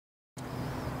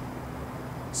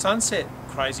Sunset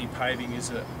Crazy Paving is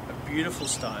a beautiful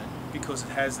stone because it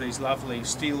has these lovely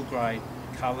steel grey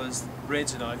colours,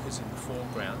 reds and ochres in the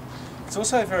foreground. It's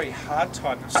also a very hard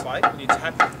type of slate. When you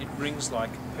tap it, it rings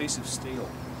like a piece of steel.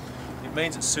 It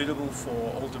means it's suitable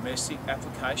for all domestic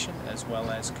application as well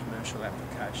as commercial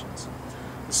applications.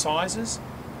 The sizes,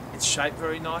 it's shaped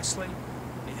very nicely.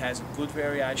 It has a good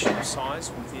variation of size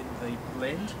within the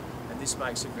blend, and this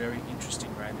makes a very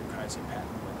interesting random crazy pattern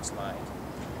when it's laid.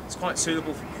 It's quite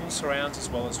suitable for pull surrounds as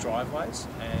well as driveways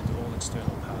and all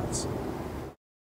external paths.